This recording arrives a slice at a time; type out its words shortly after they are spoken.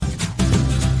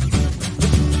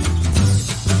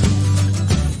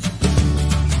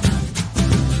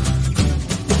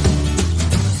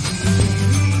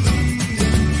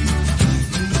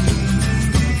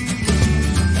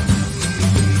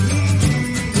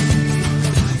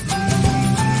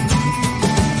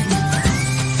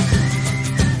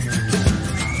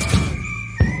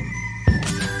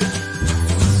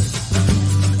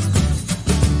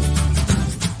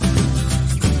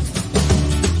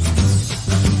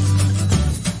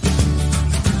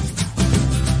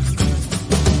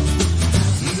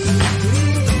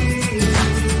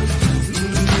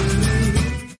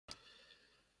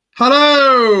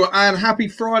Hello and happy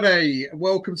Friday.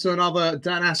 Welcome to another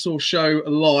Dan Assor Show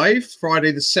live,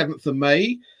 Friday the 7th of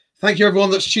May. Thank you everyone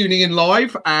that's tuning in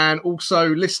live and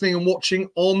also listening and watching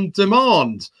on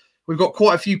demand. We've got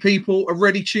quite a few people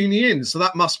already tuning in, so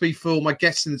that must be for my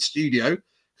guests in the studio, because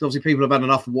obviously people have had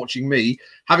enough of watching me.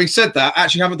 Having said that, I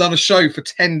actually haven't done a show for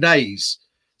 10 days.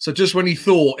 So just when you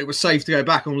thought it was safe to go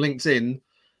back on LinkedIn,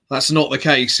 that's not the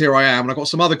case. Here I am. And I've got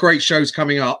some other great shows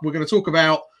coming up. We're going to talk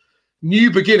about new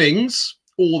beginnings,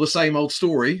 or the same old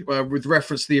story, with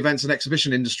reference to the events and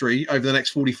exhibition industry over the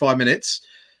next 45 minutes.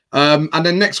 And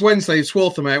then next Wednesday, the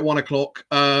 12th of May at 1 o'clock,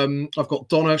 I've got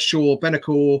Donna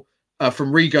Shaw-Benacor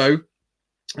from Rego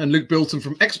and Luke Bilton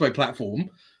from Expo Platform,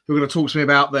 who are going to talk to me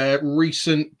about their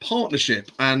recent partnership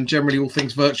and generally all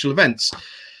things virtual events.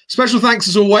 Special thanks,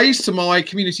 as always, to my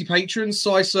community patrons,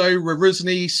 CISO,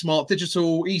 Rerusny, Smart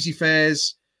Digital, Easy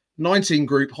Fares, 19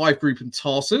 Group, Hive Group, and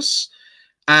Tarsus.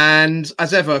 And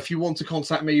as ever, if you want to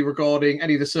contact me regarding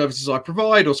any of the services I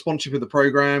provide or sponsorship of the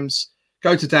programs,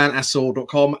 go to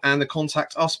danassor.com and the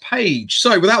Contact Us page.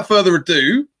 So without further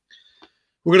ado,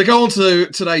 we're going to go on to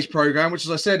today's program, which,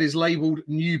 as I said, is labeled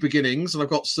New Beginnings. And I've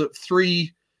got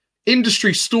three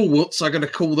industry stalwarts, I'm going to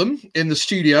call them, in the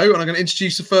studio. And I'm going to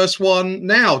introduce the first one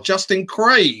now, Justin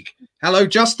Craig. Hello,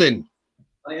 Justin.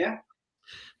 Oh, yeah.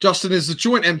 Justin is the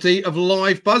joint MD of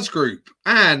Live Buzz Group.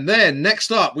 And then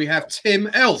next up, we have Tim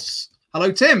Else.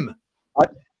 Hello, Tim.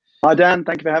 Hi, Dan.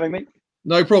 Thank you for having me.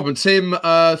 No problem. Tim,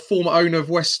 former owner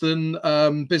of Western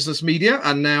Business Media,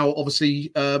 and now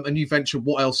obviously a new venture,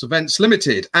 What Else Events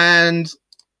Limited. And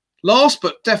last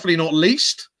but definitely not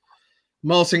least,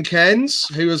 Martin Cairns,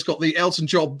 who has got the Elton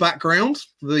John background,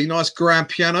 the nice grand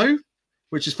piano,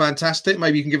 which is fantastic.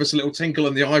 Maybe you can give us a little tinkle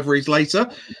on the ivories later.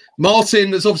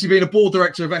 Martin has obviously been a board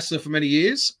director of ESSA for many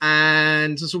years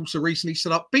and has also recently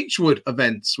set up Beechwood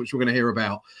events, which we're going to hear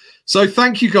about. So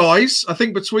thank you, guys. I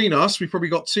think between us, we've probably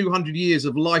got 200 years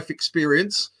of life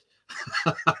experience.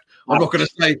 I'm not going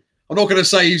to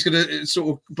say who's going to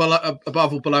sort of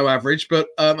above or below average, but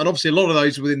and obviously a lot of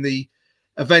those within the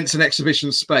events and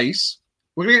exhibition space.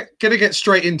 We're going to get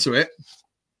straight into it.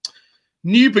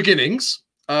 New beginnings.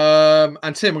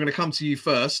 And Tim, I'm going to come to you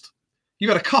first. You've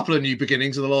had a couple of new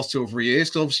beginnings in the last 2 or 3 years,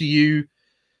 because obviously you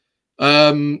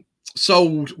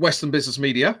sold Western Business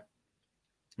Media,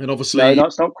 and obviously no,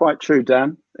 that's not quite true,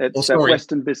 Dan. It's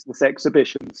Western Business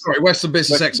Exhibitions. Sorry, Western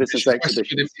Business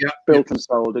Exhibitions. Built and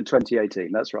sold in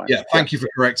 2018. That's right. Yeah, thank you for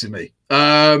correcting me.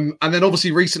 And then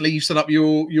obviously recently you set up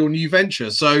your new venture.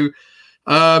 So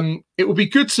it would be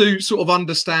good to sort of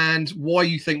understand why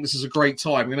you think this is a great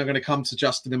time. And I'm going to come to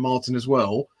Justin and Martin as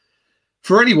well.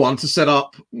 For anyone to set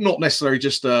up, not necessarily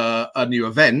just a new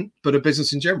event, but a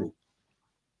business in general.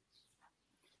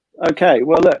 Okay,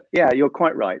 well, look, yeah, you're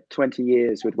quite right. 20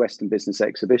 years with Western Business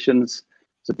Exhibitions.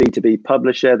 It's a B2B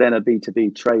publisher, then a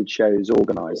B2B trade shows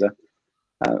organizer.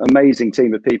 Amazing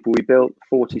team of people we built,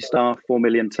 40 staff, 4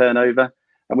 million turnover.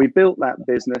 And we built that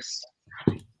business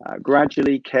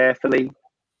gradually, carefully.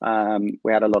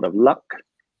 We had a lot of luck,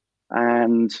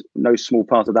 and no small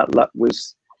part of that luck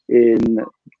was in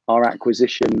our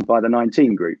acquisition by the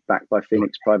 19 Group, backed by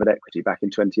Phoenix Private Equity back in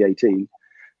 2018.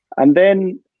 And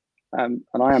then, and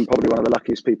I am probably one of the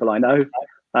luckiest people I know,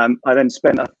 I then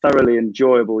spent a thoroughly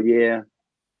enjoyable year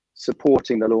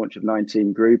supporting the launch of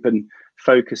 19 Group and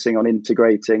focusing on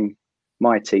integrating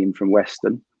my team from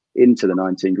Western into the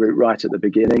 19 Group right at the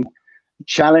beginning.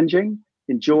 Challenging,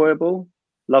 enjoyable,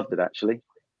 loved it actually.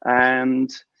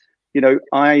 And, you know,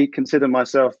 I consider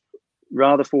myself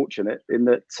rather fortunate in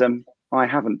that I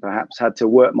haven't perhaps had to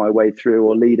work my way through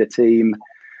or lead a team,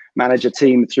 manage a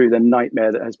team through the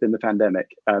nightmare that has been the pandemic.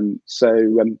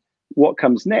 So what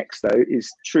comes next, though,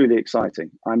 is truly exciting.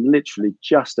 I'm literally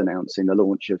just announcing the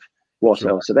launch of What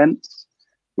Else Events.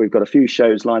 We've got a few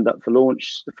shows lined up for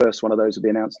launch. The first one of those will be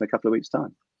announced in a couple of weeks'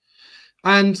 time.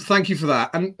 And thank you for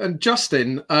that. And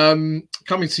Justin,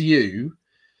 coming to you,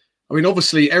 I mean,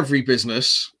 obviously every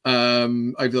business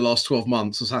over the last 12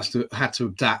 months has had to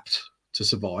adapt to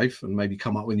survive and maybe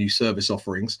come up with new service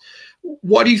offerings.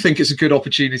 Why do you think it's a good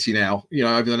opportunity now, you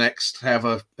know, over the next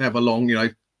however long, you know,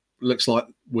 looks like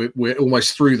we're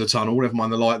almost through the tunnel, never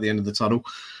mind the light at the end of the tunnel.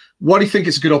 Why do you think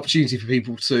it's a good opportunity for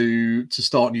people to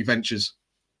start new ventures?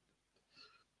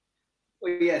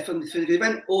 Well, yeah, from the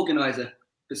event organizer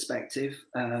perspective,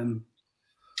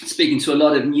 speaking to a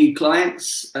lot of new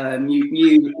clients,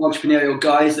 new entrepreneurial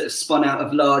guys that have spun out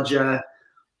of larger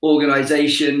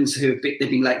organizations they've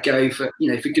been let go for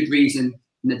good reason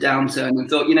in the downturn, and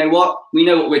thought, you know what, we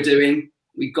know what we're doing,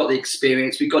 we've got the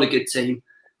experience, we've got a good team,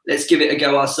 let's give it a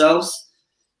go ourselves.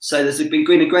 So there's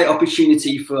been a great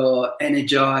opportunity for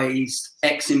energized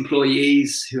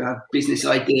ex-employees who have business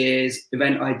ideas,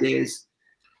 event ideas.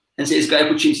 And so it's a great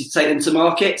opportunity to take them to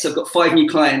market. So I've got 5 new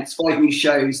clients, 5 new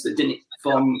shows that didn't,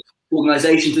 from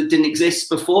organizations that didn't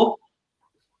exist before.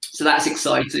 So that's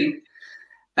exciting.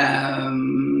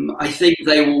 I think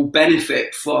they will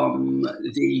benefit from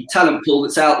the talent pool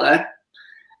that's out there.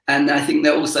 And I think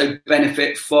they'll also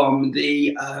benefit from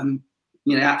the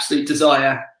absolute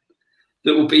desire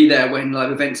that will be there when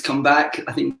live events come back.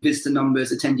 I think visitor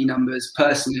numbers, attendee numbers,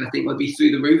 personally, I think will be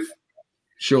through the roof.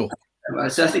 Sure.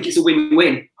 So I think it's a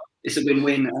win-win. It's a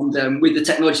win-win. And with the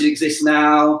technology that exists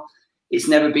now, it's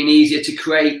never been easier to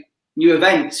create new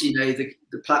events. You know,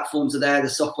 the platforms are there, the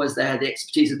software's there, the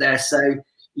expertise are there. So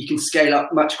you can scale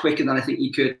up much quicker than I think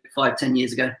you could 5-10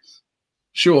 years ago.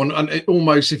 Sure. And it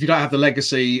almost, if you don't have the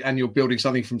legacy and you're building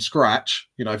something from scratch,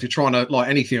 you know, if you're trying to, like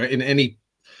anything in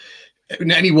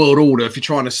any world order, if you're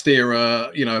trying to steer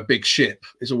a big ship,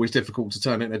 it's always difficult to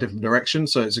turn it in a different direction.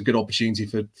 So it's a good opportunity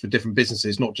for different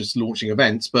businesses, not just launching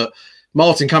events. But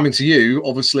Martin, coming to you,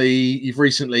 obviously you've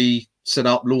recently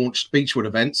launched Beachwood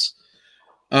Events.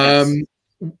 Yes.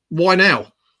 Why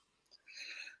now?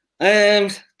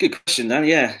 Good question, Dan.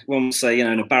 Yeah, one would say, in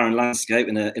a barren landscape,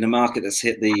 in a market that's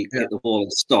hit the wall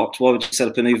and stopped, why would you set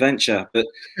up a new venture? But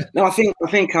no, I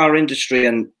think our industry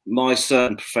and my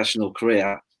certain professional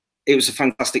career, it was a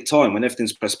fantastic time when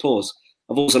everything's pressed pause.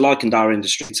 I've also likened our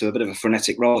industry to a bit of a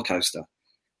frenetic roller coaster.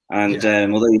 And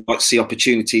although you might see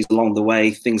opportunities along the way,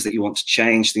 things that you want to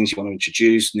change, things you want to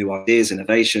introduce, new ideas,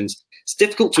 innovations, it's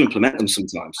difficult to implement them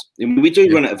sometimes. We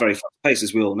do run at a very fast pace,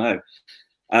 as we all know.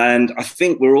 And I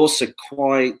think we're also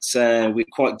quite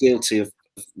guilty of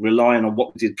relying on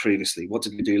what we did previously. What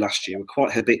did we do last year? We're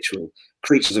quite habitual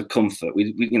creatures of comfort.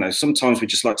 We sometimes we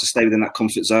just like to stay within that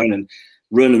comfort zone and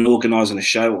run and organise on a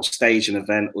show or stage an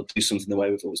event or do something the way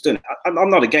we've always done it. I'm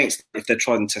not against it. If they're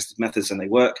tried and tested methods and they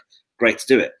work, great to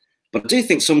do it. But I do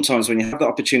think sometimes when you have that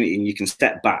opportunity and you can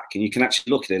step back and you can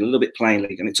actually look at it a little bit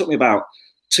plainly, and it took me about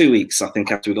 2 weeks, I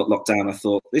think, after we got locked down, I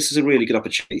thought this is a really good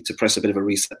opportunity to press a bit of a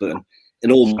reset button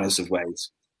in all kinds of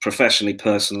ways, professionally,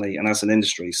 personally, and as an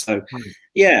industry. So,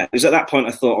 it was at that point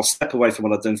I thought I'll step away from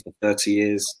what I've done for 30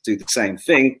 years, do the same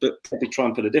thing, but probably try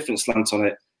and put a different slant on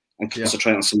it and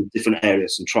concentrate on some different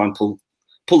areas and try and pull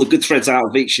the good threads out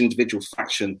of each individual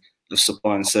faction of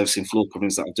supply and servicing floor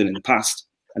coverings that I've done in the past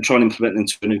and try and implement them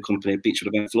into a new company, Beachwood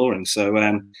Event Flooring. So,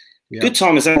 good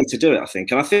time as any to do it, I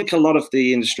think. And I think a lot of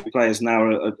the industry players now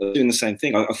are doing the same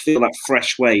thing. I feel that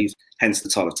fresh wave, hence the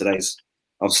title of today's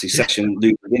obviously session,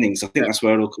 New Beginnings. I think that's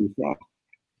where it all comes from.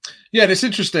 Yeah, and it's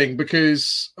interesting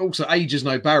because also age is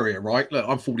no barrier, right? Look,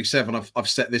 I'm 47. I've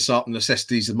set this up.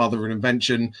 Necessity is the mother of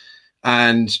invention.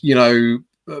 And,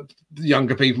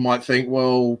 younger people might think,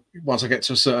 well, once I get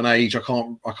to a certain age, I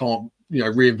can't,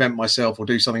 reinvent myself or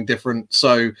do something different.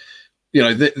 So,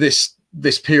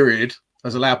 this period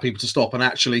has allowed people to stop and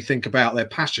actually think about their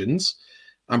passions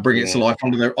and bring it to life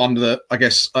under I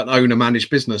guess, an owner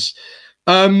managed business.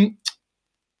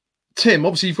 Tim,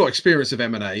 obviously you've got experience of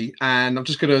M&A, and I'm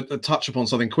just going to touch upon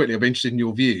something quickly. I'd be interested in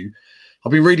your view.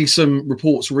 I've been reading some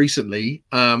reports recently,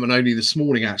 and only this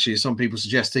morning actually, some people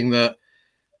suggesting that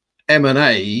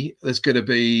M&A is going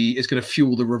to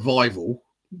fuel the revival,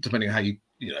 depending on how you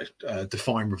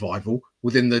define revival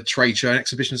within the trade show and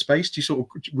exhibition space.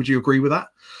 Would you agree with that?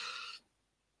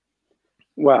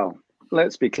 Well,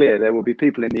 let's be clear. There will be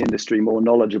people in the industry more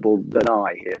knowledgeable than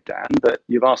I here, Dan. But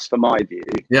you've asked for my view.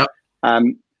 Yeah.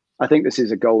 I think this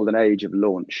is a golden age of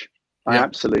launch. I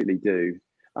absolutely do.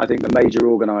 I think the major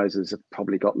organisers have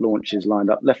probably got launches lined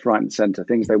up left, right and centre,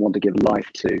 things they want to give life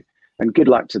to, and good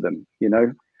luck to them,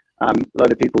 A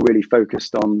lot of people really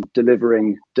focused on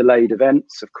delivering delayed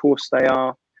events. Of course they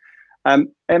are.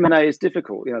 M&A is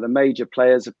difficult. The major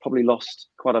players have probably lost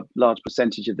quite a large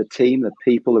percentage of the team, the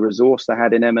people, the resource they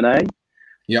had in M&A.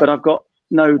 But I've got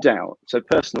no doubt, so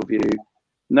personal view,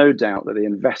 no doubt that the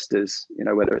investors,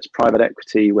 whether it's private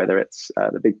equity, whether it's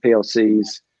the big PLCs,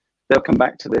 they'll come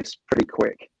back to this pretty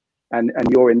quick. And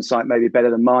your insight may be better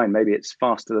than mine. Maybe it's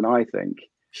faster than I think.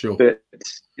 Sure. But,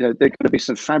 there are going to be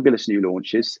some fabulous new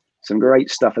launches, some great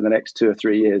stuff in the next 2 or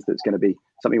 3 years that's going to be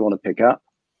something you want to pick up.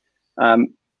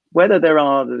 Whether there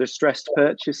are the distressed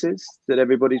purchases that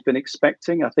everybody's been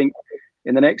expecting, I think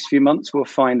in the next few months we'll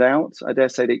find out. I dare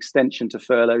say the extension to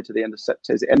furlough to the end of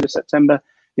September, is it end of September?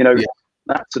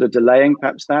 That sort of delaying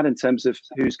perhaps that in terms of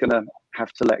who's going to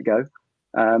have to let go.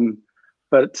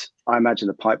 But I imagine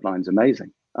the pipeline's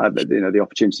amazing. The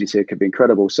opportunities here could be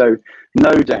incredible. So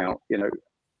no doubt, the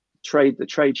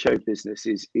trade show business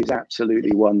is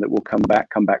absolutely one that will come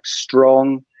back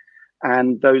strong.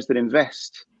 And those that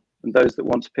invest and those that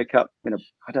want to pick up,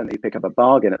 I don't think you pick up a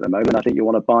bargain at the moment. I think you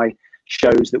want to buy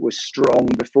shows that were strong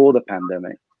before the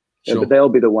pandemic. Sure. But they'll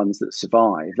be the ones that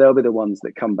survive. They'll be the ones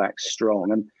that come back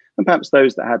strong. And perhaps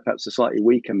those that had perhaps a slightly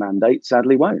weaker mandate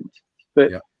sadly won't.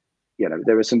 But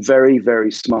there are some very,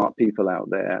 very smart people out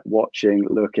there watching,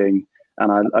 looking,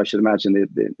 and I should imagine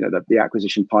the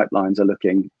acquisition pipelines are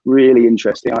looking really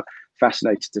interesting. I'm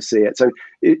fascinated to see it. So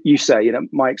you say,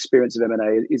 my experience of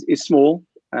M&A is small,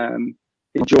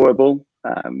 enjoyable,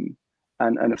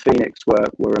 and Phoenix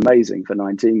were amazing for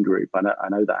 19 Group. I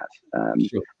know that,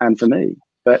 Sure. and for me.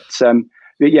 But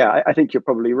yeah, I think you're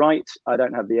probably right. I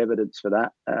don't have the evidence for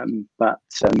that. But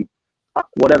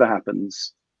whatever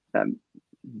happens,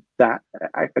 that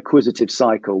acquisitive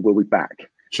cycle will be back.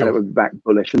 Sure. And it will be back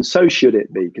bullish, and so should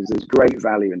it be, because there's great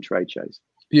value in trade shows.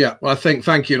 Yeah, well,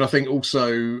 thank you. And I think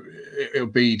also it'll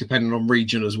be dependent on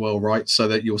region as well, right? So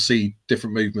that you'll see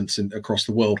different movements across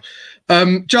the world.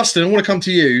 Justin, I want to come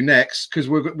to you next, because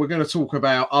we're going to talk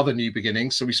about other new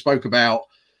beginnings. So we spoke about,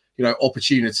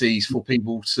 opportunities for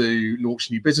people to launch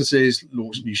new businesses,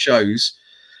 launch new shows.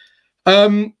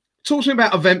 Talk to me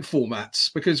about event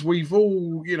formats, because we've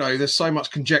all, there's so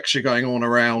much conjecture going on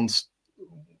around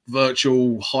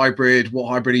virtual, hybrid, what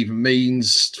hybrid even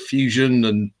means, fusion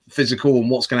and physical, and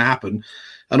what's going to happen.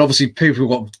 And obviously people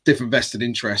have got different vested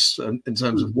interests in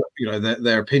terms of what,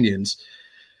 their opinions.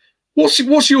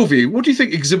 What's your view? What do you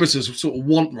think exhibitors sort of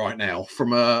want right now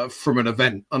from an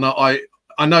event? And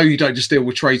I know you don't just deal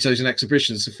with trade shows and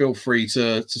exhibitions, so feel free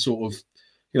to sort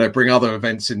of bring other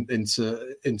events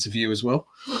into view as well.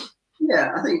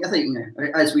 Yeah, I think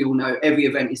as we all know, every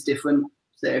event is different.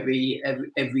 So every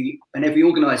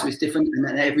organizer is different, and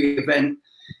then every event,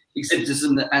 exhibitors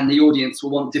and the audience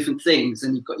will want different things.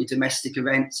 And you've got your domestic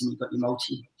events, and you've got your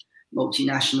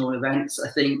multinational events. I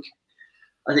think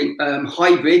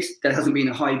hybrid. There hasn't been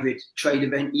a hybrid trade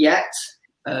event yet.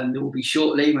 There will be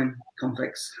shortly when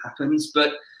Convex happens.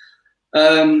 But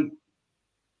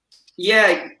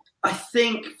I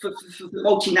think for the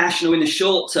multinational in the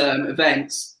short term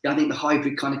events, I think the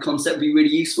hybrid kind of concept would be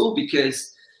really useful,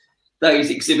 because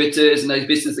those exhibitors and those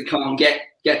businesses that can't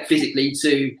get physically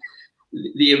to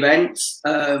the event,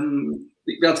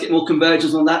 be able to get more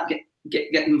convergence on that,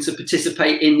 get them to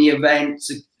participate in the event,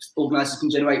 so organisers can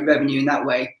generate revenue in that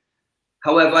way.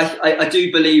 However, I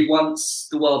do believe once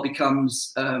the world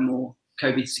becomes more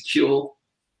COVID secure,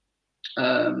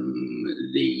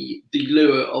 the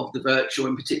lure of the virtual,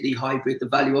 and particularly hybrid, the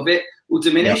value of it will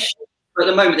diminish. Yeah. But at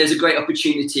the moment, there's a great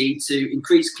opportunity to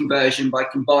increase conversion by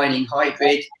combining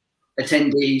hybrid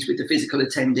attendees with the physical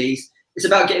attendees. It's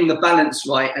about getting the balance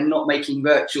right and not making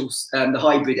virtual, the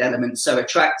hybrid element, so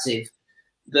attractive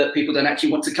that people don't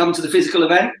actually want to come to the physical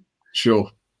event.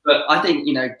 Sure. But I think,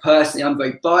 personally, I'm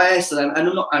very biased, and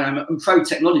I'm pro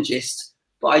technologist,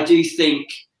 but I do think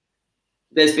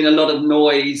there's been a lot of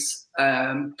noise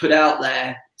put out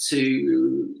there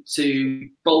to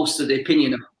bolster the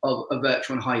opinion of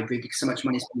virtual and hybrid, because so much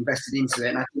money has been invested into it,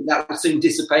 and I think that will soon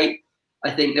dissipate. I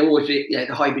think there will always be,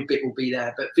 the hybrid bit will be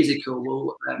there, but physical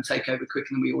will take over quicker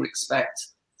than we all expect.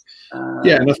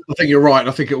 Yeah, and I think you're right.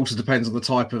 I think it also depends on the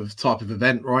type of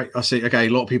event, right? I see. Okay, a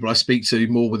lot of people I speak to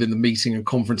more within the meeting and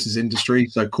conferences industry,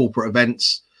 so corporate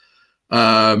events.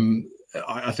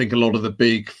 I think a lot of the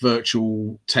big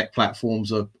virtual tech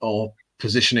platforms are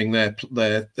positioning their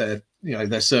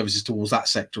services towards that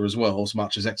sector as well, as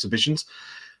much as exhibitions.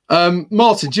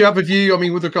 Martin, do you have a view? I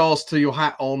mean, with regards to your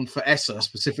hat on for ESSA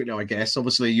specifically, I guess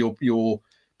obviously you're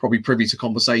probably privy to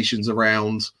conversations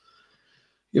around,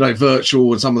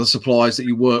 virtual and some of the suppliers that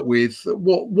you work with.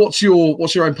 What's your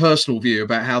own personal view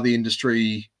about how the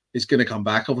industry is going to come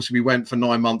back? Obviously, we went for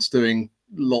 9 months doing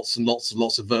lots and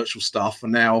lots of virtual stuff,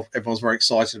 and now everyone's very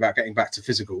excited about getting back to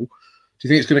physical. Do you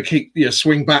think it's going to keep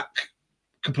swing back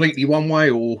completely one way,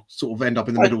 or sort of end up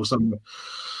in the middle somewhere?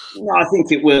 No, I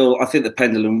think it will. I think the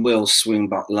pendulum will swing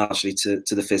back largely to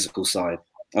the physical side.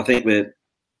 I think we're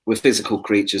physical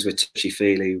creatures. We're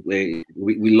touchy-feely.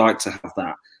 We like to have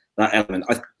that element.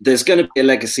 There's going to be a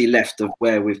legacy left of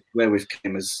where we've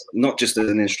came as, not just as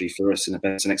an industry for us in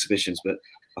events and exhibitions, but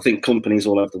I think companies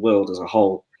all over the world as a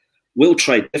whole will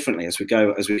trade differently as we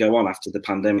go on after the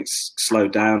pandemic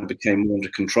slowed down, became more under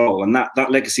control, and that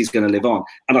legacy is going to live on.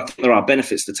 And I think there are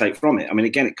benefits to take from it. I mean,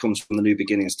 again, it comes from the New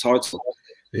Beginnings title.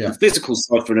 Yeah. The physical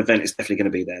side for an event is definitely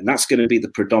going to be there, and that's going to be the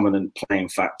predominant playing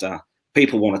factor.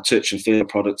 People want to touch and feel a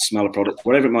product, smell a product,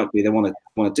 whatever it might be. They want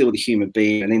to deal with a human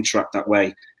being and interact that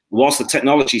way. Whilst the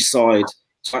technology side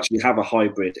to actually have a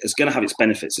hybrid is going to have its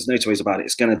benefits, there's no two ways about it.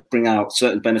 It's going to bring out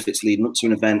certain benefits leading up to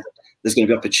an event. There's going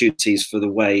to be opportunities for the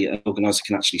way an organizer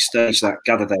can actually stage that,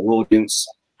 gather their audience,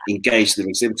 engage the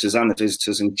exhibitors and the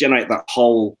visitors and generate that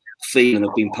whole feeling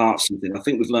of being part of something. I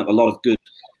think we've learned a lot of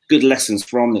good lessons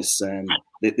from this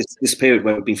this period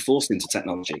where we've been forced into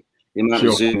technology. The amount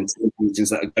of Zoom and Teams meetings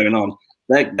that are going on,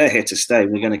 they're here to stay.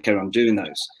 We're going to carry on doing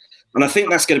those. And I think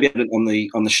that's going to be evident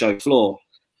on the show floor.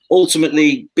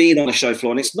 Ultimately, being on a show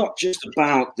floor, and it's not just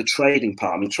about the trading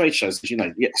part. I mean, trade shows, as you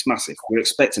know, it's massive. We're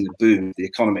expecting a boom of the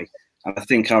economy. And I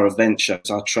think our event shows,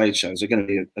 our trade shows are going to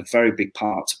be a very big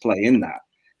part to play in that.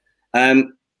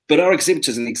 But our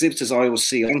exhibitors and the exhibitors I always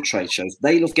see on trade shows,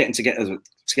 they love getting together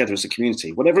as a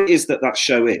community. Whatever it is that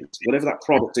show is, whatever that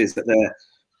product is that they're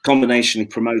combinationally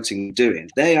promoting and doing,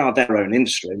 they are their own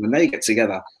industry. And when they get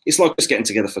together, it's like just getting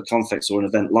together for Confex or an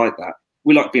event like that.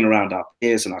 We like being around our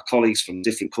peers and our colleagues from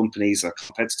different companies, our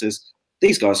competitors.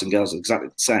 These guys and girls are exactly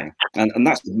the same. And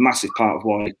that's a massive part of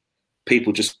why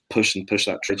people just push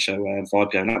that trade show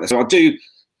vibe going out there. So I do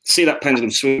see that pendulum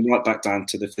swing right back down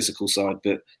to the physical side,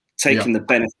 but taking the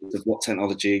benefits of what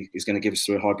technology is going to give us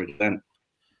through a hybrid event.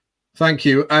 Thank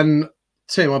you. And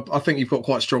Tim, I think you've got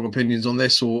quite strong opinions on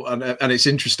this, and it's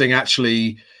interesting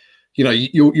actually. You know,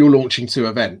 you're launching 2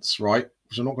 events, right?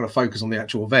 Which I'm not going to focus on the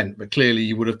actual event, but clearly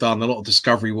you would have done a lot of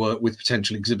discovery work with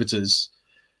potential exhibitors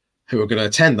who are going to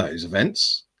attend those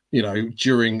events. You know,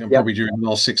 probably during the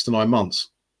last 6 to 9 months.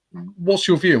 What's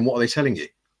your view, and what are they telling you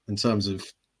in terms of,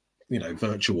 you know,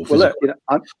 virtual? Well, look, you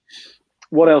know,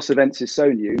 what else events is so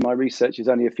new? My research is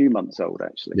only a few months old,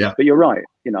 actually. Yeah. But you're right.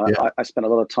 You know, I spent a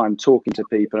lot of time talking to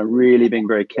people and really being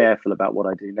very careful about what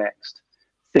I do next,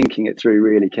 thinking it through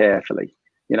really carefully.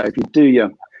 You know,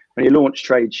 when you launch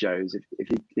trade shows,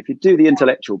 if you do the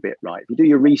intellectual bit right, if you do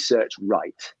your research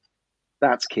right,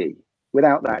 that's key.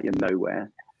 Without that, you're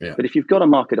nowhere. Yeah. But if you've got a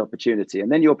market opportunity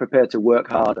and then you're prepared to work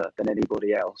harder than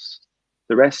anybody else,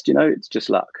 the rest, you know, it's just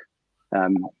luck.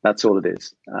 That's all it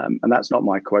is. And that's not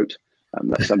my quote.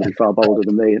 That's somebody far bolder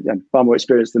than me and far more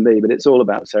experienced than me, but it's all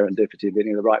about serendipity, being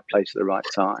in the right place at the right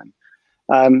time.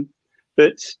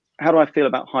 But how do I feel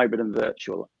about hybrid and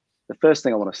virtual? The first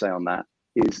thing I want to say on that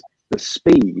is the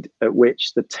speed at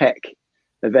which the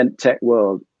event tech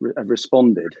world have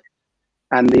responded,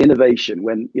 and the innovation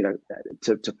when, you know,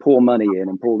 to pour money in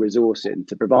and pour resource in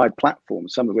to provide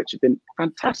platforms, some of which have been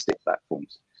fantastic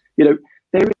platforms. You know,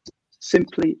 there is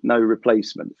simply no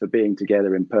replacement for being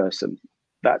together in person.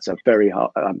 That's I'm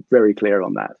very clear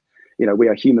on that. You know, we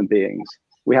are human beings.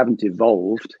 We haven't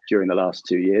evolved during the last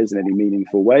 2 years in any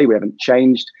meaningful way. We haven't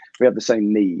changed. We have the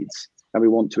same needs, and we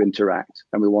want to interact,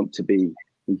 and we want to be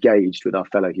engaged with our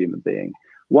fellow human being.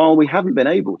 While we haven't been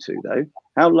able to, though,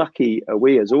 how lucky are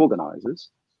we as organizers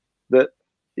that,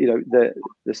 you know,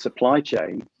 the supply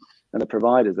chain and the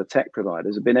providers, the tech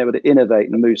providers, have been able to innovate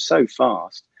and move so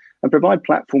fast and provide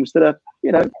platforms that are,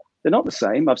 you know, they're not the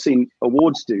same. I've seen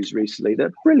awards dues recently.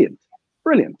 They're brilliant.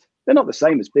 They're not the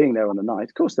same as being there on the night.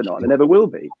 Of course they're not. They never will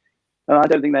be. And I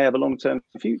don't think they have a long-term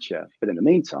future. But in the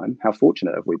meantime, how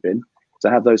fortunate have we been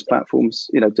to have those platforms,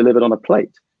 you know, delivered on a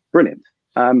plate? Brilliant.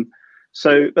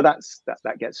 But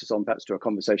that gets us on perhaps to a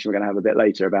conversation we're going to have a bit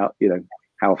later about, you know,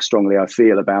 how strongly I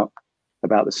feel about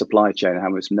the supply chain and how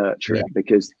much nurture it,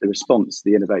 because the response,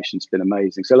 the innovation's been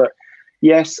amazing. So look,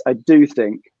 yes, I do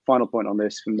think, final point on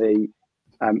this for me,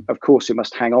 of course, we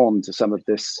must hang on to some of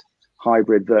this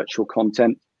hybrid virtual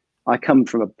content. I come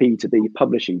from a B2B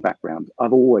publishing background.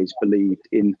 I've always believed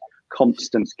in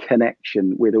constant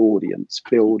connection with audience,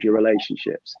 build your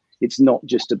relationships. It's not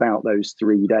just about those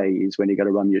 3 days when you're going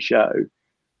to run your show.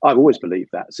 I've always believed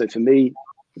that. So for me,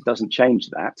 it doesn't change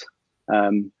that.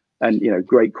 And, you know,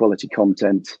 great quality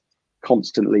content,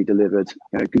 constantly delivered,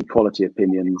 you know, good quality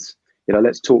opinions. You know,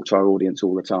 let's talk to our audience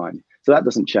all the time. So that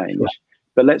doesn't change.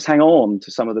 But let's hang on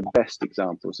to some of the best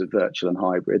examples of virtual and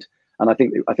hybrid. And I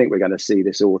think we're going to see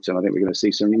this autumn. I think we're going to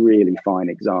see some really fine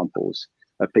examples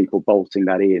of people bolting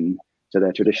that in to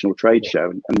their traditional trade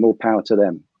show, and more power to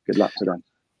them. Good luck to them.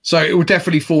 So it will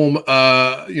definitely form,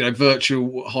 you know,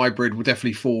 virtual hybrid will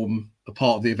definitely form a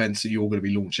part of the events that you're going to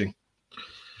be launching.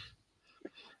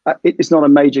 It's not a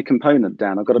major component,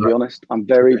 Dan. I've got to be honest. I'm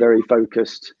very, very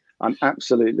focused. I'm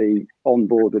absolutely on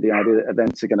board with the idea that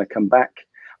events are going to come back.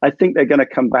 I think they're going to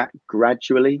come back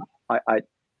gradually.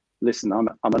 Listen, I'm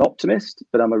an optimist,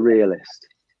 but I'm a realist.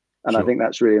 And I think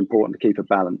that's really important to keep a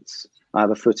balance. I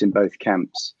have a foot in both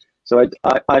camps. So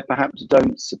I perhaps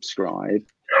don't subscribe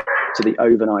to the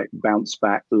overnight bounce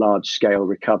back, large scale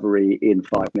recovery in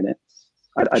 5 minutes.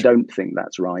 I don't think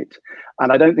that's right.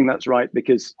 And I don't think that's right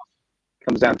because it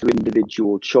comes down to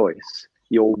individual choice,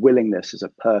 your willingness as a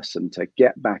person to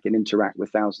get back and interact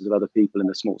with thousands of other people in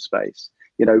a small space.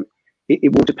 You know,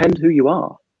 it will depend who you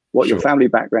are, what your family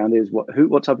background is,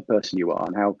 what type of person you are,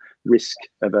 and how risk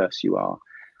averse you are.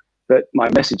 But my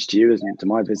message to you, and to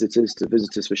my visitors, to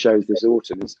visitors for shows this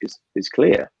autumn, is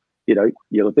clear.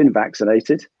 You'll have been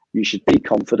vaccinated. You should be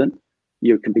confident.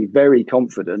 You can be very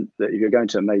confident that if you're going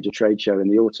to a major trade show in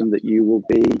the autumn, that you will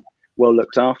be well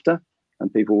looked after,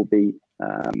 and people will be,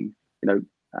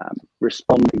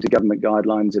 responding to government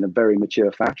guidelines in a very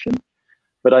mature fashion.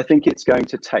 But I think it's going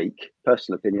to take,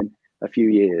 personal opinion, a few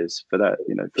years for that,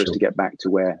 for us to get back to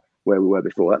where we were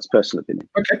before. That's personal opinion.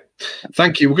 Okay,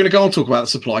 thank you. We're going to go and talk about the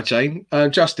supply chain.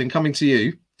 Justin, coming to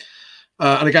you.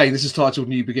 And again, this is titled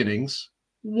New Beginnings.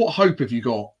 What hope have you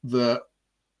got that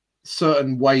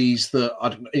certain ways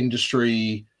that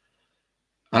industry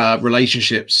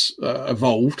relationships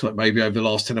evolved, like maybe over the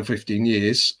last 10 or 15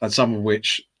 years, and some of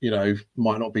which,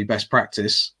 might not be best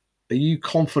practice? Are you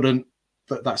confident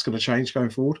that that's going to change going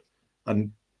forward?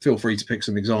 And feel free to pick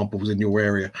some examples in your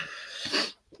area.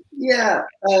 Yeah,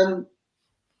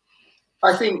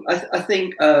 I think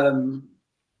there'd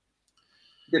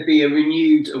be a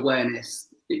renewed awareness.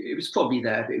 It was probably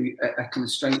there, but a kind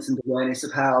of strengthened awareness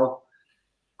of how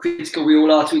critical we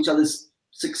all are to each other's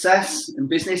success and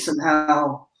business, and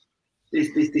how this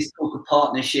talk of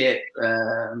partnership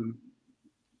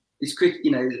is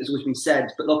critical. As always been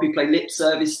said, but a lot of people play lip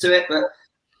service to it. But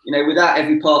without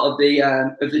every part of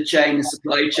the chain, the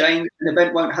supply chain, an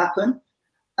event won't happen.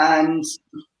 And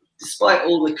despite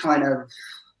all the kind of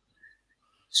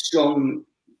strong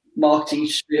marketing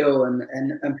spiel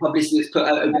and publicity that's put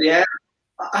out over the air,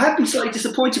 I have been slightly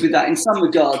disappointed with that in some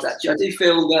regards, actually. I do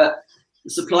feel that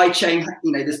the supply chain,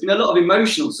 there's been a lot of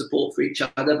emotional support for each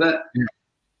other, but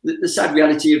the sad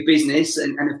reality of business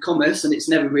and of commerce, and it's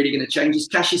never really going to change, is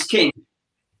cash is king.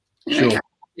 Sure. Cash is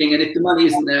king, and if the money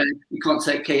isn't there, you can't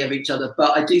take care of each other.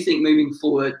 But I do think moving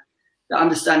forward, the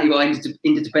understanding of our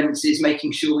interdependencies,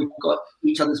 making sure we've got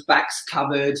each other's backs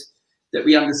covered, that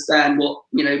we understand what,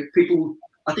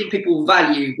 I think people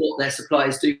value what their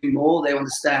suppliers do more. They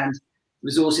understand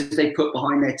resources they put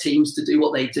behind their teams to do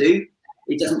what they do.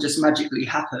 It doesn't just magically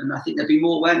happen. I think there'd be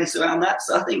more awareness around that.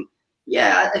 So I think,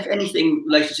 if anything,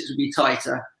 relationships would be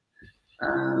tighter.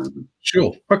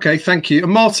 Sure. Okay. Thank you.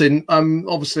 And Martin,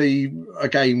 obviously,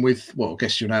 again, I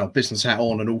guess you're now business hat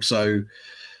on, and also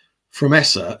from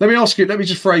ESSA. Let me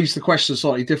just phrase the question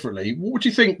slightly differently. What do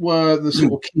you think were the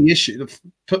sort of key issues,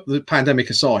 put the pandemic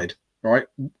aside, right?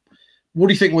 What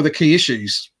do you think were the key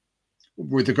issues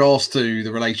with regards to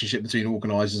the relationship between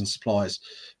organisers and suppliers,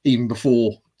 even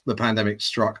before the pandemic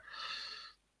struck?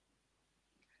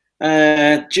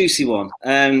 Juicy one.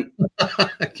 Yeah.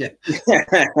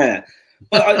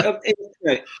 But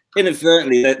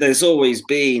inadvertently, there's always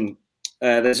been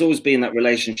that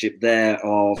relationship there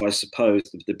of, I suppose,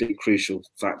 the big crucial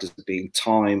factors being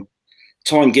time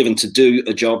given to do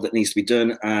a job that needs to be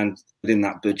done, and within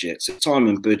that budget. So time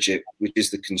and budget, which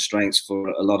is the constraints for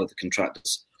a lot of the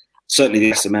contractors, certainly the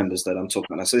ESSA members that I'm talking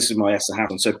about now. So this is my ESSA hat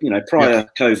on. So, prior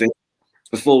COVID,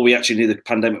 before we actually knew the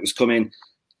pandemic was coming,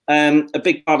 a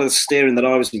big part of the steering that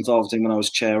I was involved in when I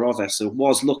was chair of ESSA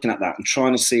was looking at that and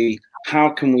trying to see how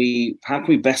can we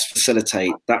best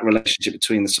facilitate that relationship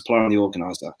between the supplier and the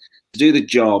organizer to do the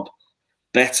job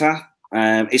better.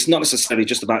 It's not necessarily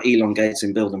just about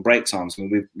elongating build and break times. I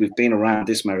mean, we've been around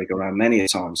this merry-go-round many a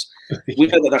times. We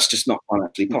know that that's just not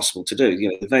financially possible to do.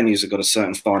 The venues have got a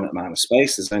certain finite amount of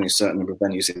space. There's only a certain number of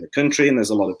venues in the country, and there's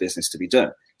a lot of business to be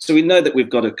done. So we know that we've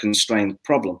got a constrained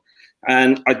problem.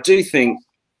 And I do think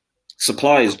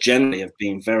suppliers generally have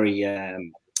been very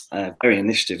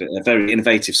innovative,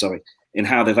 in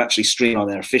how they've actually streamlined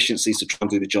their efficiencies to try and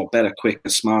do the job better, quicker,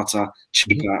 smarter,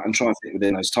 cheaper, and try and fit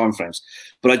within those timeframes.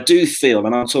 But I do feel,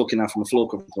 and I'm talking now from a floor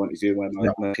cover point of view, where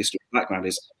my history background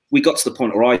is, we got to the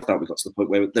point, or I felt we got to the point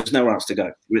where there's nowhere else to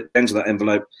go. We're at the end of that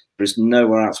envelope. There is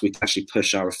nowhere else we can actually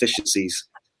push our efficiencies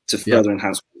to further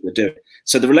enhance what we're doing.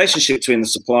 So the relationship between the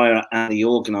supplier and the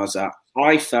organizer,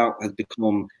 I felt, had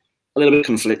become a little bit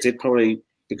conflicted, probably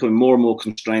becoming more and more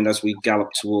constrained as we gallop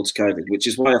towards COVID, which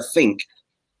is why I think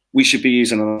we should be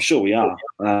using, and I'm sure we are,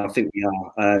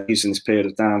 using this period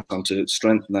of downtime to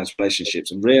strengthen those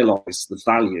relationships and realise the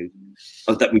value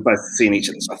that we both see in each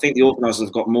of us. I think the organisers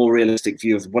have got a more realistic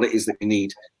view of what it is that we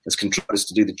need as contractors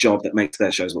to do the job that makes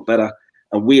their shows look better.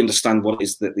 And we understand what it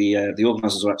is that the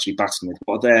organisers are actually battling with.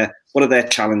 What are their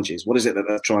challenges? What is it that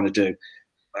they're trying to do?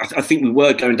 I think we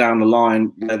were going down the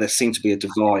line where there seemed to be a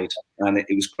divide, and it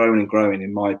was growing and growing,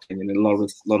 in my opinion. In a lot of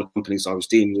companies I was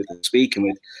dealing with and speaking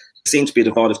with, there seemed to be a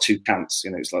divide of two camps.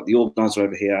 It's like the organizer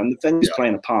over here and the venue's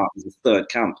playing a part as the third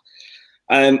camp.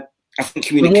 I think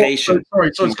communication.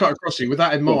 Sorry to cut across you. With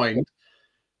that in mind,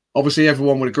 obviously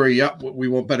everyone would agree. We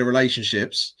want better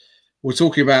relationships. We're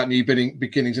talking about new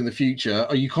beginnings in the future.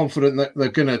 Are you confident that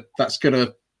that's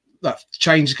gonna that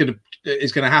change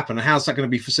is going to happen, and how's that going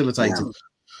to be facilitated? Yeah.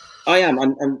 I am,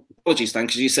 and apologies, Dan,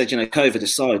 because you said, COVID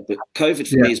aside, but COVID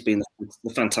for me has been the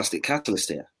fantastic catalyst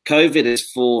here. COVID has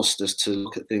forced us to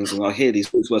look at things, and I hear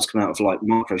these words come out of like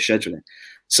micro scheduling.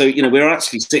 So, we're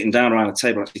actually sitting down around a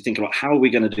table, actually thinking about how are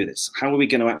we going to do this? How are we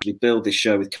going to actually build this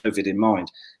show with COVID in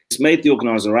mind? It's made the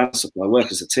organiser and supply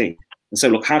work as a team. And so,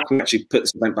 look, how can we actually put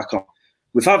this event back on?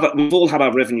 We've all had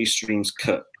our revenue streams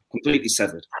cut, completely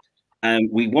severed. And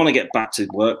we want to get back to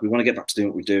work. We want to get back to doing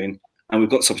what we're doing. And we've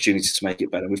got this opportunity to make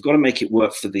it better. We've got to make it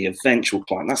work for the eventual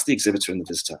client. That's the exhibitor and the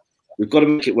visitor. We've got to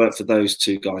make it work for those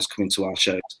two guys coming to our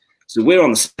shows. So we're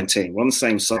on the same team. We're on the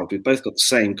same side. We've both got the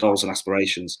same goals and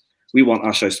aspirations. We want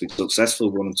our shows to be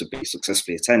successful. We want them to be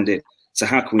successfully attended. So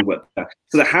how can we work better?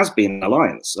 So there has been an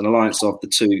alliance of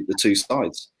the two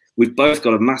sides. We've both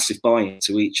got a massive buy-in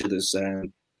to each other's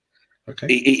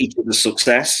each other's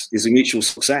success is a mutual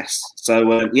success.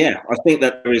 So I think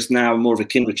that there is now more of a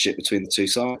kindredship between the two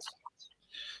sides.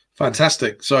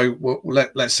 Fantastic. So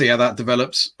let's see how that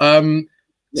develops.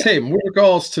 Tim, with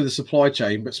regards to the supply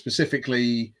chain, but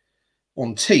specifically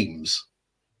on teams,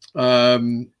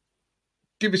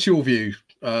 give us your view,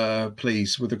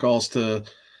 please, with regards to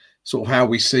sort of how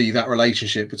we see that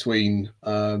relationship between,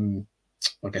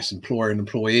 I guess, employer and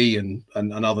employee and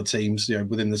other teams,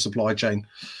 within the supply chain.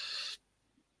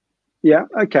 Yeah.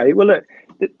 Okay. Well, look,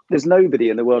 there's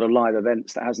nobody in the world of live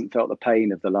events that hasn't felt the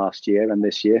pain of the last year and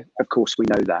this year. Of course, we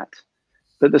know that.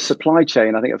 But the supply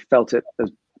chain, I think, have felt it as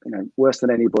worse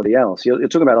than anybody else. You're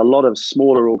talking about a lot of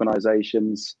smaller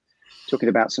organizations, talking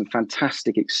about some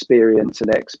fantastic experience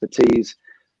and expertise,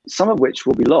 some of which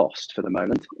will be lost for the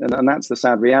moment. And that's the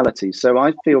sad reality. So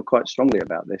I feel quite strongly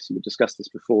about this. And we discussed this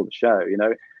before the show,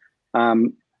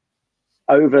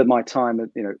 over my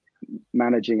time,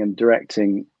 managing and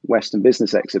directing Western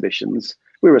Business Exhibitions,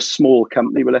 we were a small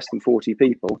company with less than 40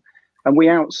 people, and we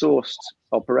outsourced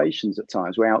operations at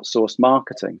times. We outsourced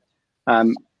marketing,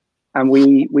 and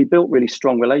we built really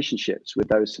strong relationships with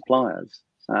those suppliers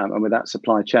and with that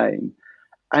supply chain.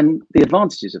 And the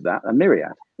advantages of that are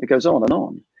myriad. It goes on and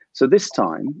on. So this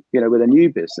time, with a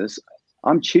new business,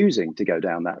 I'm choosing to go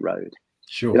down that road.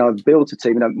 Sure. I've built a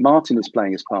team. Martin is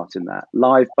playing his part in that.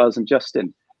 Live Buzz and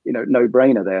Justin,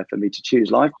 no-brainer there for me to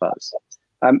choose Live Buzz.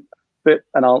 But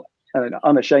I'll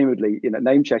unashamedly,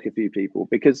 name check a few people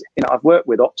because I've worked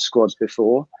with ops squads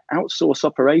before. Outsource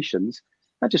operations,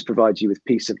 that just provides you with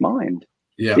peace of mind.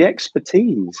 Yeah. The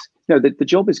expertise, the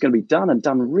job is going to be done and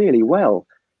done really well.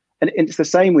 And it's the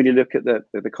same when you look at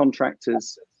the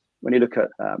contractors. When you look at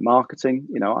marketing,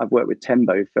 I've worked with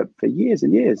Tembo for years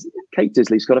and years. Kate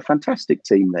Disley's got a fantastic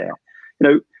team there.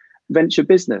 Venture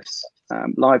business,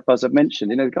 Live Buzz I've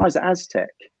mentioned, the guys at Aztec.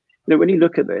 When you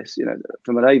look at this,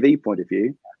 from an AV point of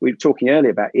view, we were talking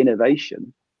earlier about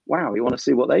innovation. Wow, you want to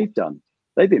see what they've done.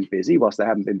 They've been busy whilst they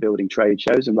haven't been building trade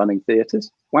shows and running theatres.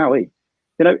 Wowee.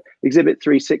 Exhibit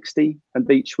 360 and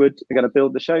Beechwood are going to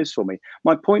build the shows for me.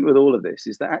 My point with all of this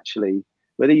is that actually,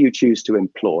 whether you choose to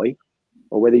employ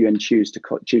or whether you choose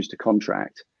to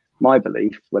contract, my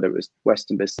belief, whether it was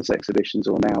Western Business Exhibitions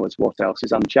or now as What Else,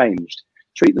 is unchanged.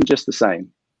 Treat them just the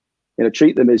same.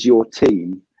 Treat them as your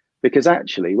team, because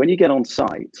actually, when you get on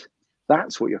site,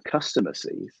 that's what your customer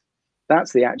sees.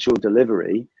 That's the actual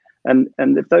delivery. And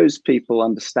if those people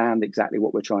understand exactly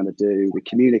what we're trying to do, we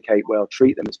communicate well,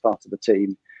 treat them as part of the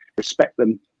team, respect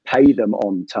them, pay them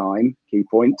on time, key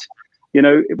point.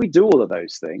 If we do all of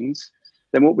those things,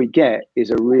 then what we get is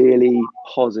a really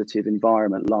positive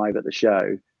environment live at the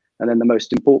show. And then the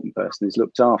most important person is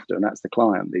looked after, and that's the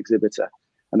client, the exhibitor.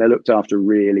 And they're looked after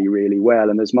really, really well.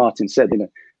 And as Martin said,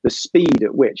 the speed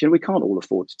at which, we can't all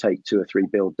afford to take 2 or 3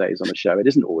 build days on a show. It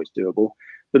isn't always doable.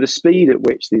 But the speed at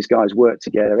which these guys work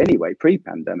together anyway,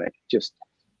 pre-pandemic, just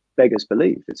beggars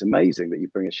belief. It's amazing that you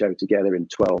bring a show together in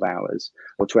 12 hours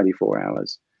or 24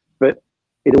 hours. But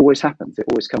it always happens. It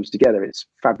always comes together. It's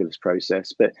a fabulous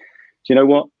process. But do you know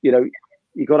what?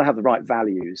 You've got to have the right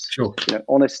values. Sure.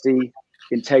 Honesty,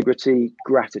 integrity,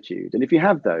 gratitude. And if you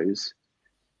have those,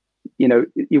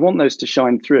 you want those to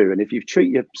shine through. And if you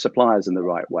treat your suppliers in the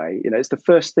right way, it's the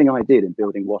first thing I did in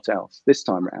building What Else this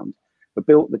time around. We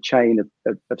built the chain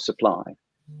of supply.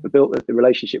 We built the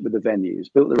relationship with the venues,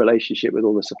 built the relationship with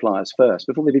all the suppliers first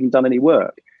before they've even done any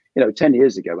work. 10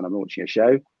 years ago when I'm launching a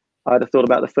show, I'd have thought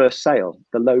about the first sale,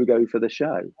 the logo for the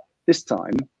show. This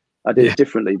time I did it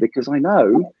differently because I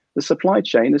know the supply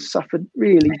chain has suffered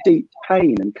really deep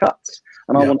pain and cuts,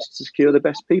 and I wanted to secure the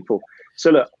best people.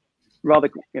 So look, rather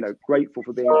grateful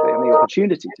for having the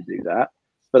opportunity to do that,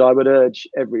 but I would urge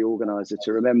every organizer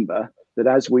to remember that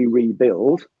as we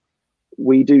rebuild,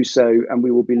 we do so, and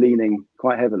we will be leaning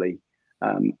quite heavily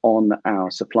on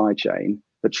our supply chain,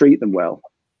 but treat them well.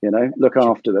 Look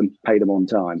after them, pay them on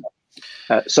time.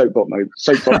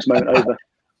 Soapbox moment over.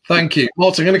 Thank you,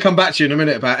 Martin. I'm going to come back to you in a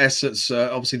minute about ESSA's,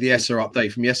 obviously the ESSA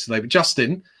update from yesterday. But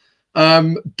Justin,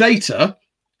 data.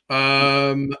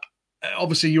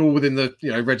 Obviously, you're within the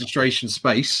registration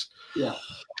space. Yeah.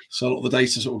 So a lot of the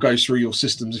data sort of goes through your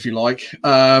systems, if you like.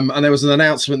 And there was an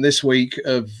announcement this week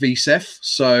of VCEF,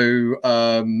 so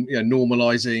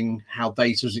normalizing how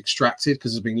data is extracted,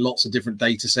 because there's been lots of different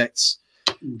data sets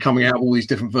coming out of all these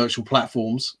different virtual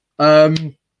platforms.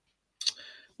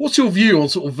 What's your view on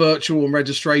sort of virtual and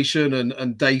registration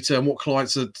and data, and what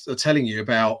clients are telling you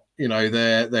about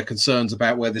their concerns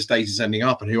about where this data is ending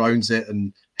up and who owns it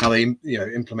and how they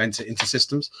implement it into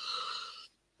systems?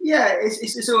 Yeah,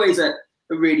 it's always a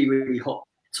really, really hot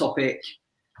topic.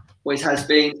 Always has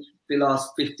been for the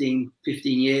last 15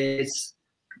 years.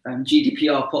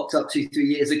 GDPR popped up 2-3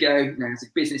 years ago. As a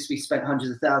business, we spent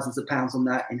hundreds of thousands of pounds on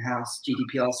that in-house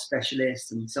GDPR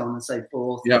specialists and so on and so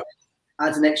forth. Yep.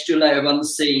 Adds an extra layer of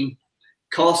unseen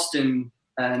cost and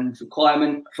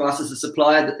requirement for us as a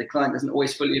supplier that the client doesn't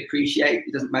always fully appreciate.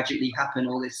 It doesn't magically happen,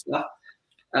 all this stuff.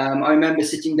 I remember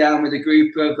sitting down with a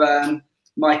group of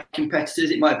my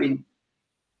competitors. It might have been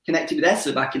connected with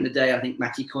ESSA back in the day. I think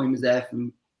Matty Coyne was there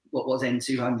from what was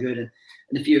N200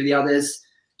 and a few of the others,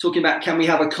 talking about, can we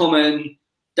have a common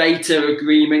data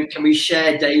agreement? Can we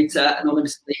share data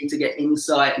anonymously to get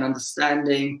insight and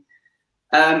understanding?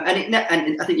 And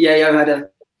I think Yayo had a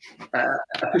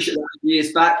push at that a few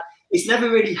years back. It's never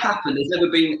really happened. There's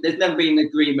never been an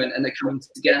agreement, and they're coming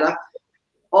together.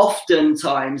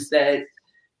 Oftentimes there's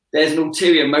an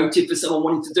ulterior motive for someone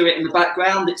wanting to do it in the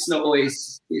background. It's not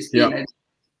always.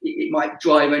 It might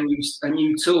drive a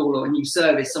new tool or a new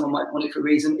service. Someone might want it for a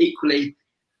reason. Equally,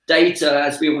 data,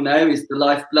 as we all know, is the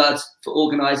lifeblood for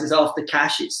organisers. After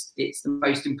cash, it's the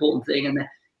most important thing, and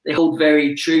they hold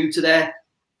very true to their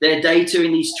data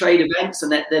in these trade events,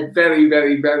 and they're very,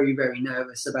 very, very, very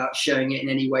nervous about showing it in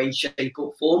any way, shape,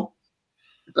 or form.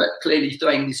 But clearly,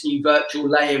 throwing this new virtual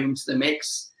layer into the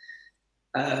mix,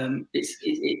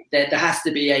 there has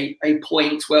to be a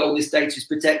point where all this data is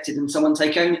protected and someone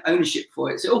take ownership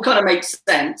for it. So it all kind of makes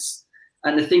sense,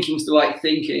 and the thinking's the right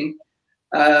thinking.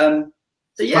 So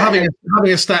yeah, having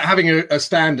a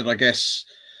standard, I guess.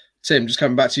 Tim, just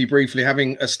coming back to you briefly,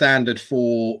 having a standard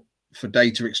for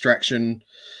data extraction,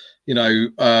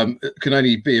 can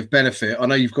only be of benefit. I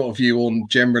know you've got a view on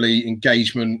generally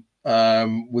engagement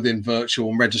within virtual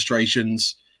and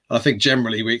registrations. I think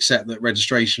generally we accept that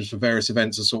registrations for various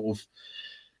events are sort of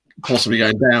possibly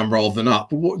going down rather than up.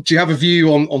 But do you have a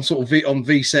view on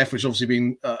VCEF, which has obviously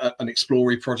been an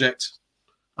exploratory project,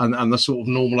 and the sort of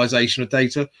normalization of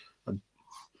data?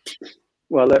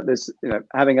 Well, look, there's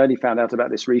having only found out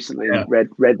about this recently and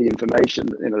read the information.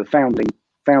 The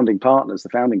founding partners, the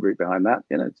founding group behind that.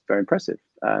 It's very impressive.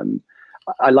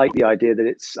 I like the idea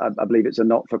that I believe it's a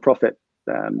not-for-profit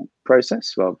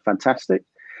process. Well, fantastic.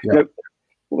 Yeah.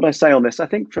 What would I say on this? I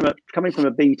think coming from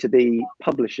a B2B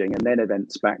publishing and then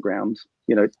events background,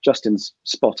 Justin's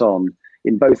spot on.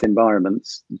 In both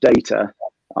environments, data,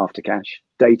 after cash,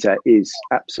 data is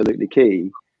absolutely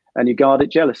key, and you guard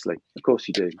it jealously. Of course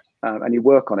you do, and you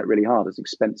work on it really hard. It's an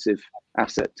expensive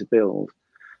asset to build.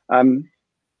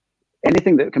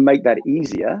 Anything that can make that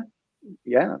easier,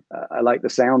 I like the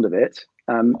sound of it.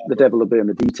 The devil will be in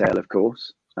the detail, of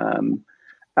course.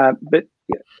 But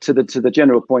to the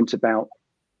general point about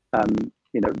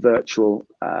virtual,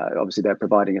 obviously they're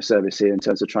providing a service here in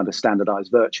terms of trying to standardize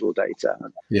virtual data.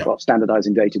 Yeah. Well,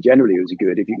 standardizing data generally is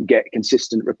good. If you can get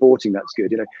consistent reporting, that's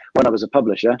good. When I was a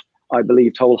publisher, I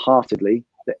believed wholeheartedly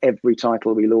that every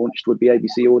title we launched would be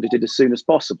ABC audited as soon as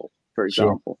possible, for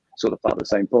example. Sure. Sort of part of the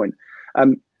same point.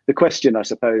 The question, I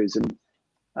suppose, and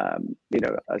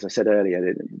as I said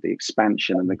earlier, the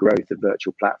expansion and the growth of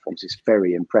virtual platforms is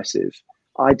very impressive.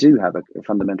 I do have a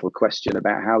fundamental question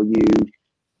about how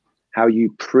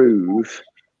you prove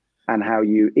and how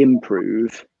you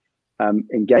improve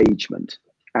engagement,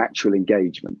 actual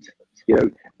engagement.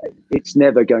 It's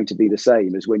never going to be the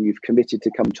same as when you've committed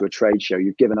to come to a trade show,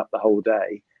 you've given up the whole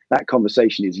day. That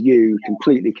conversation is you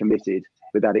completely committed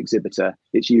with that exhibitor.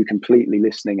 It's you completely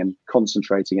listening and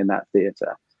concentrating in that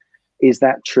theatre. Is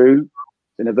that true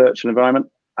in a virtual environment?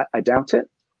 I doubt it.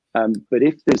 But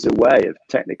if there's a way of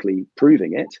technically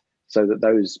proving it so that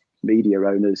those media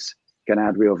owners can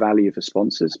add real value for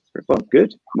sponsors, well,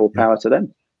 good, more power to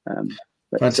them.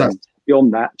 But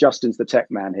beyond that, Justin's the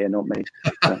tech man here, not me.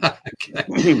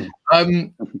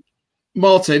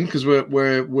 Martin, because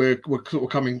we're sort of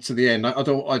coming to the end. I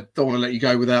don't want to let you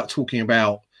go without talking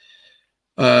about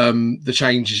the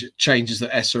changes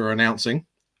that ESSA are announcing.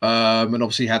 and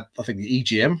obviously had, I think, the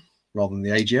EGM rather than the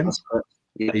AGM.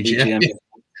 Yeah, EGM.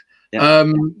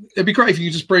 Yeah. It'd be great if you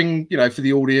could just bring, for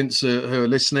the audience who are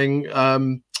listening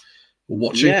or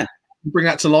watching, bring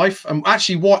that to life. And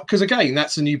actually, because again,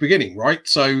 that's a new beginning, right?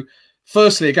 So,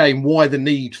 firstly, again, why the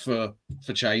need for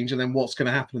change, and then what's going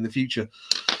to happen in the future?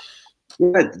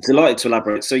 Yeah, delighted to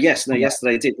elaborate. So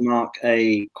yesterday did mark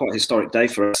a quite historic day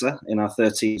for us in our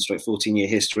 13-14-year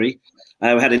history. We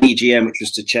had an EGM, which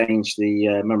was to change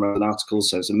the memorandum articles,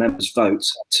 so it's a members' vote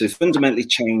to fundamentally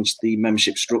change the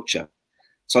membership structure.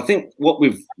 So I think what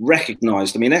we've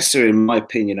recognised, ESSA, in my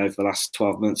opinion, over the last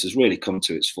 12 months has really come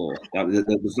to its fore.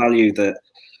 The value that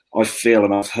I feel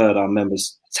and I've heard our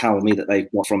members tell me that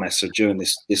they've got from ESSA during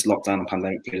this lockdown and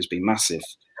pandemic period has been massive.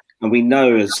 And we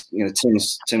know, as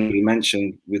Tim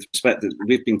mentioned, with respect, that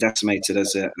we've been decimated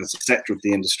as a sector of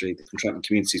the industry. The contracting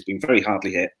community has been very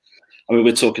hardly hit.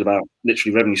 We're talking about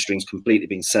literally revenue streams completely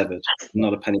being severed,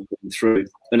 not a penny putting through,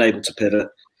 unable to pivot,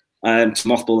 to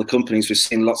mothball the companies. We've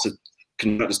seen lots of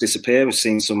contractors disappear. We've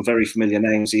seen some very familiar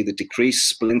names either decrease,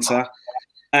 splinter,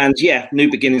 and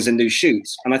new beginnings and new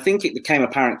shoots. And I think it became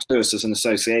apparent to us as an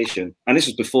association, and this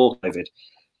was before COVID,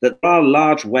 that there are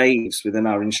large waves within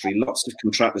our industry, lots of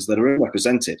contractors that are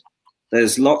unrepresented.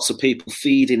 There's lots of people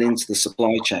feeding into the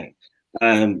supply chain.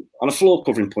 On a floor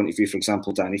covering point of view, for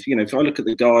example, Dan, if I look at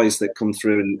the guys that come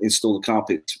through and install the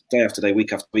carpet day after day,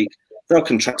 week after week, they'll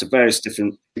contract to various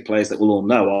different players that we'll all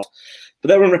know of. But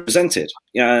they're unrepresented,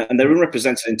 and they're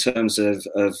unrepresented in terms of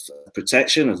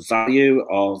protection, of value,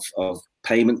 of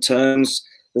payment terms.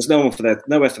 There's nowhere for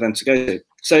them to go to.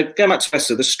 So going back to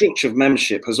ESSA, the structure of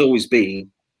membership has always been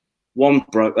one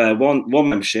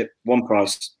membership, one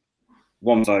price,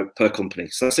 one vote per company.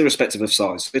 So that's irrespective of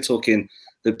size. We're talking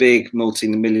the big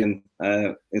multi-million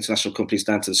international companies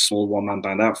down to the small one-man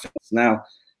band outfits. Now,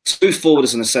 to move forward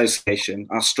as an association,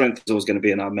 our strength is always going to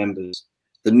be in our members,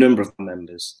 the number of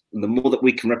members. And the more that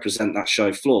we can represent that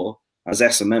show floor as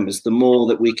ESSA members, the more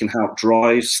that we can help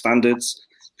drive standards,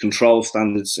 control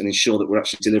standards, and ensure that we're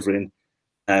actually delivering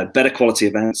better quality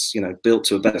events, built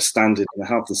to a better standard in the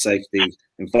health and safety,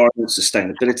 environment,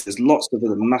 sustainability. There's lots of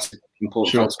other massive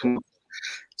important factors.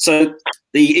 So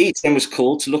the EGM was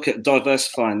called to look at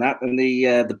diversifying that, and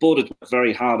the board had worked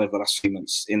very hard over the last few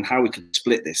months in how we could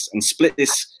split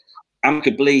this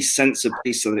amicably,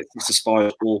 sensibly, so that it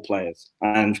satisfies all players.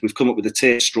 And we've come up with a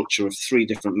tier structure of 3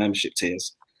 different membership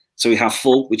tiers. So we have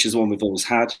full, which is the one we've always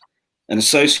had, an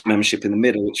associate membership in the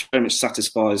middle, which very much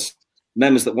satisfies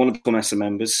members that want to become ESSA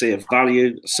members, see a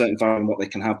certain value in what they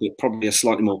can have, but probably a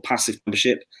slightly more passive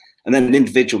membership. And then an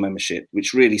individual membership,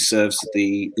 which really serves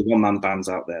the one-man bands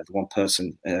out there, the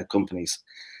one-person companies.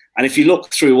 And if you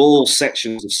look through all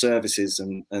sections of services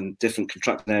and different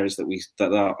contracting areas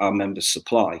that our members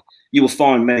supply, you will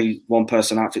find many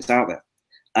one-person outfits out there.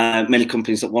 Many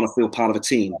companies that want to feel part of a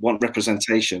team, want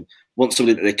representation, want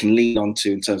somebody that they can lean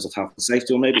onto in terms of health and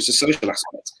safety, or maybe it's a social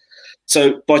aspect.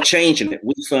 So by changing it,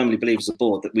 we firmly believe as a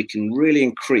board that we can really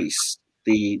increase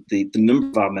the number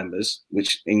of our members,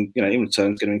 which in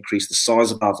return is going to increase the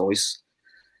size of our voice.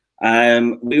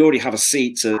 We already have a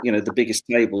seat to the biggest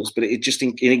tables, but it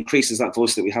increases that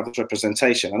voice that we have as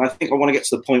representation. And I think I want to get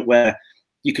to the point where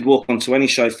you could walk onto any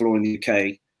show floor in the UK,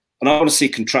 and I want to see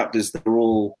contractors that are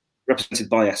all represented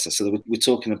by ESSA. So that we're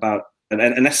talking about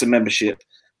an ESSA membership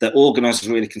that organisers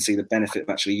really can see the benefit of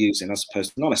actually using, as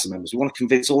opposed to non-ESSA members. We want to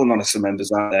convince all the non-ESSA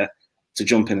members out there to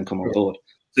jump in and come on board.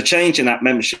 The change in that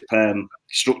membership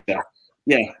structure,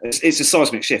 it's a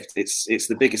seismic shift. It's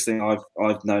the biggest thing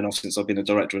I've known of since I've been a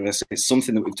director of ESSA. It's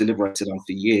something that we've deliberated on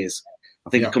for years.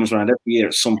 I think it comes around every year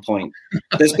at some point.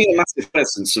 There's been a massive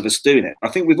presence of us doing it. I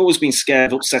think we've always been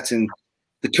scared of upsetting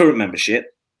the current membership.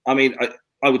 I mean,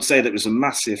 I would say that there was a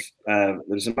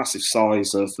massive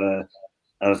size of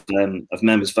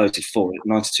members voted for it,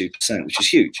 92%, which is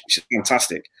huge, which is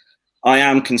fantastic. I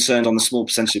am concerned on the small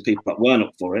percentage of people that weren't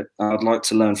up for it. I'd like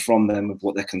to learn from them of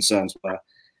what their concerns were.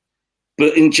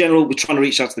 But in general, we're trying to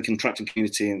reach out to the contracting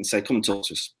community and say, come and talk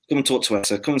to us. Come and talk to us.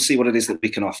 So come and see what it is that we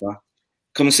can offer.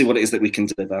 Come and see what it is that we can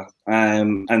deliver.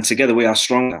 And together we are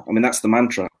stronger. I mean, that's the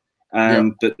mantra.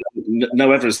 But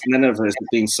none of us has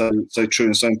been so true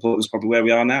and so important as probably where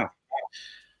we are now.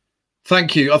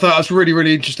 Thank you. I thought that was really,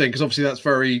 really interesting, because obviously that's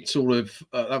very sort of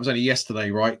that was only yesterday,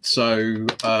 right? So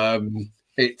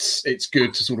it's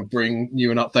good to sort of bring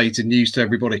new and updated news to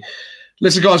everybody.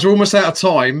 Listen, guys, we're almost out of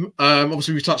time.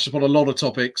 Obviously, we touched upon a lot of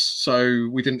topics, so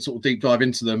we didn't sort of deep dive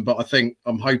into them. But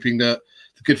I'm hoping that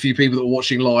the good few people that are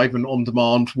watching live and on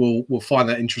demand will find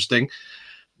that interesting.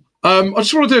 I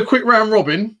just want to do a quick round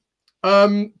robin.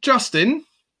 Justin,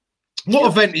 what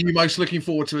event are you most looking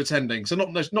forward to attending? So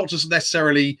not just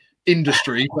necessarily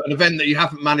industry, but an event that you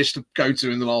haven't managed to go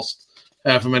to in the last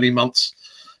however many months?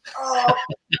 Oh.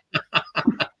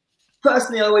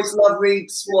 Personally, I always love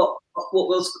reads what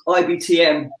was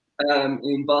IBTM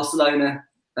in Barcelona.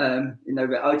 I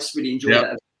just really enjoyed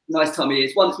that. Nice time of year.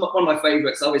 It's one of my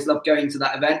favourites. I always love going to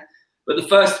that event. But the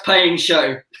first paying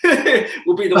show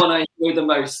will be the one I enjoy the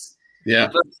most. Yeah.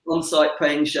 The first on-site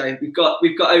paying show. We've got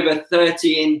over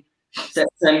 30 in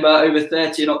September, over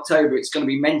 30 in October. It's going to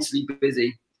be mentally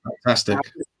busy. Fantastic.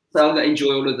 So I'm going to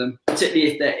enjoy all of them,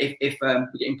 particularly if we're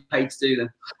getting paid to do them.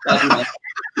 That'd be nice.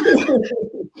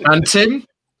 And Tim,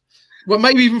 well,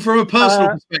 maybe even from a personal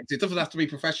perspective, it doesn't have to be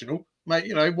professional, mate.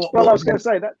 You know what? Well, I was going to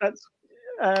say that's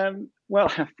well,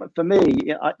 for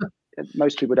me,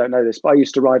 most people don't know this, but I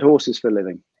used to ride horses for a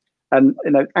living, and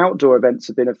outdoor events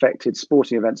have been affected,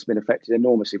 sporting events have been affected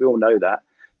enormously. We all know that,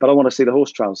 but I want to see the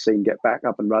horse trials scene get back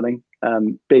up and running.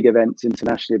 Big events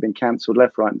internationally have been cancelled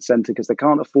left, right, and centre because they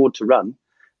can't afford to run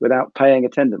without paying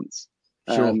attendance.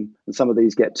 Sure. And some of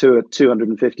these get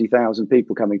 250,000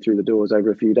 people coming through the doors over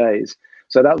a few days.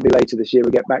 So that'll be later this year.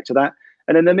 We'll get back to that.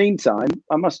 And in the meantime,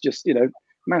 I must just,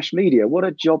 MASH Media, what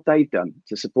a job they've done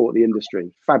to support the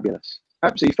industry. Fabulous.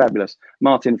 Absolutely fabulous.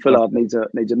 Martin Fullard needs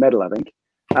a medal, I think.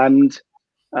 And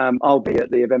I'll be at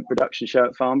the event production show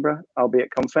at Farnborough. I'll be at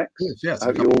Confex. Yes, I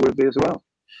hope you all will be as well.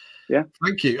 Yeah.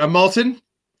 Thank you. And Martin,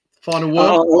 final word?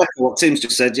 I like what Tim's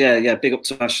just said. Yeah. Big up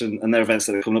to MASH and their events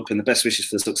that are coming up, and the best wishes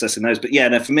for the success in those. But yeah,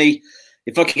 no, for me,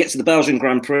 if I could get to the Belgian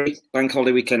Grand Prix, Bank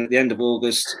Holiday weekend at the end of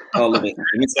August, I'll love it.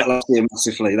 I missed that last year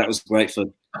massively. That was great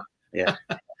fun. Yeah.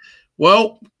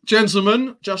 Well,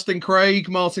 gentlemen, Justin Craig,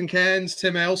 Martin Cairns,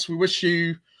 Tim Else, we wish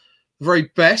you the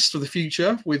very best for the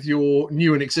future with your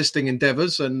new and existing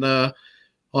endeavours, and I'll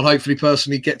hopefully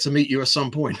personally get to meet you at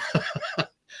some point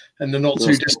in the not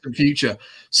too distant future.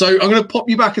 So I'm going to pop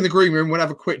you back in the green room. We'll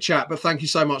have a quick chat, but thank you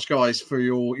so much, guys, for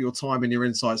your time and your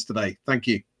insights today. Thank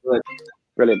you.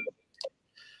 Brilliant.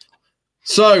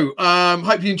 So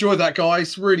hope you enjoyed that,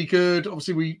 guys. Really good.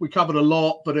 Obviously, we covered a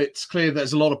lot, but it's clear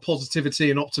there's a lot of positivity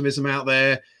and optimism out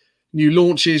there. New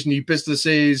launches, new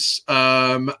businesses,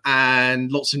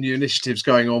 and lots of new initiatives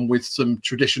going on with some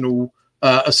traditional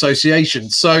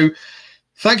associations. So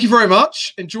thank you very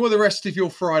much. Enjoy the rest of your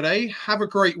Friday. Have a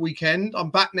great weekend. I'm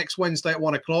back next Wednesday at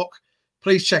 1:00.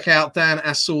 Please check out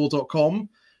danassor.com.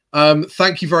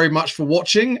 Thank you very much for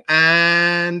watching,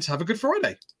 and have a good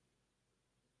Friday.